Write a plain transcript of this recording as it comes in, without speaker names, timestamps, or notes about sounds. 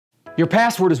Your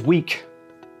password is weak.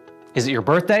 Is it your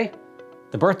birthday,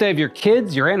 the birthday of your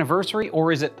kids, your anniversary,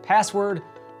 or is it password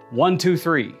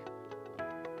 123?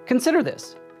 Consider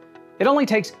this. It only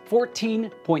takes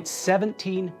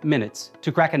 14.17 minutes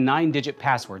to crack a 9-digit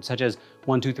password, such as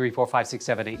 1, 2, 3, 4, 5, 6,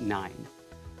 7, 8, 9.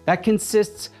 That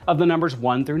consists of the numbers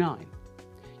 1 through 9.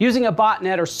 Using a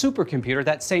botnet or supercomputer,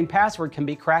 that same password can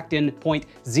be cracked in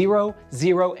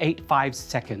 0.0085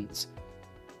 seconds.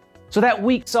 So that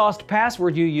weak-sauced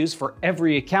password you use for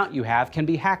every account you have can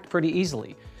be hacked pretty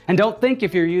easily. And don't think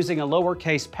if you're using a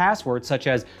lowercase password, such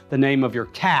as the name of your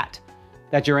cat,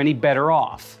 that you're any better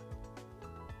off.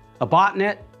 A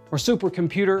botnet or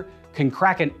supercomputer can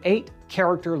crack an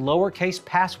 8-character lowercase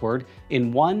password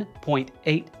in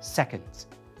 1.8 seconds.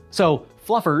 So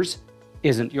fluffers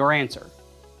isn't your answer.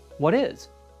 What is?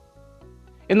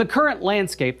 In the current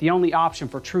landscape, the only option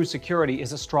for true security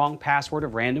is a strong password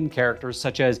of random characters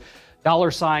such as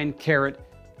 $UL0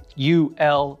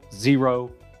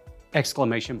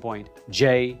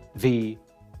 JV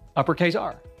uppercase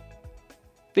R.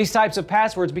 These types of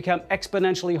passwords become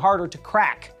exponentially harder to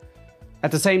crack.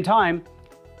 At the same time,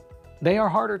 they are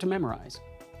harder to memorize,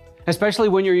 especially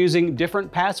when you're using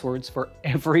different passwords for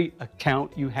every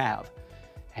account you have.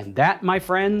 And that, my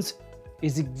friends,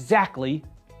 is exactly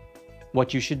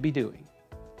what you should be doing.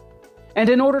 And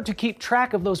in order to keep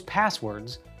track of those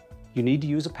passwords, you need to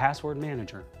use a password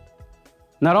manager.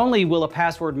 Not only will a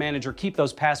password manager keep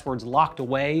those passwords locked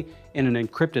away in an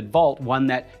encrypted vault, one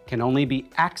that can only be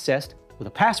accessed with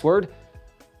a password,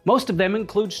 most of them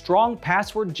include strong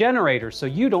password generators, so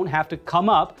you don't have to come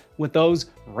up with those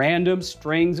random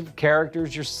strings of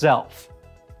characters yourself.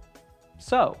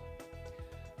 So,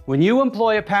 when you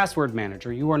employ a password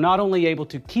manager, you are not only able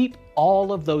to keep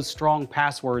all of those strong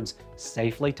passwords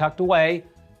safely tucked away,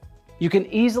 you can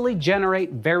easily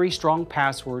generate very strong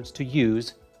passwords to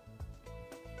use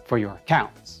for your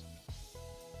accounts.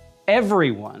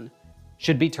 Everyone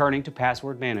should be turning to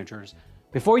password managers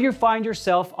before you find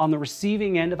yourself on the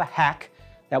receiving end of a hack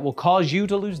that will cause you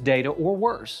to lose data or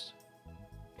worse.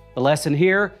 The lesson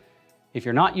here: if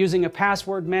you're not using a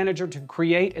password manager to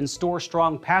create and store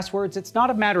strong passwords, it's not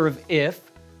a matter of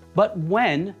if, but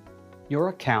when your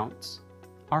accounts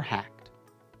are hacked.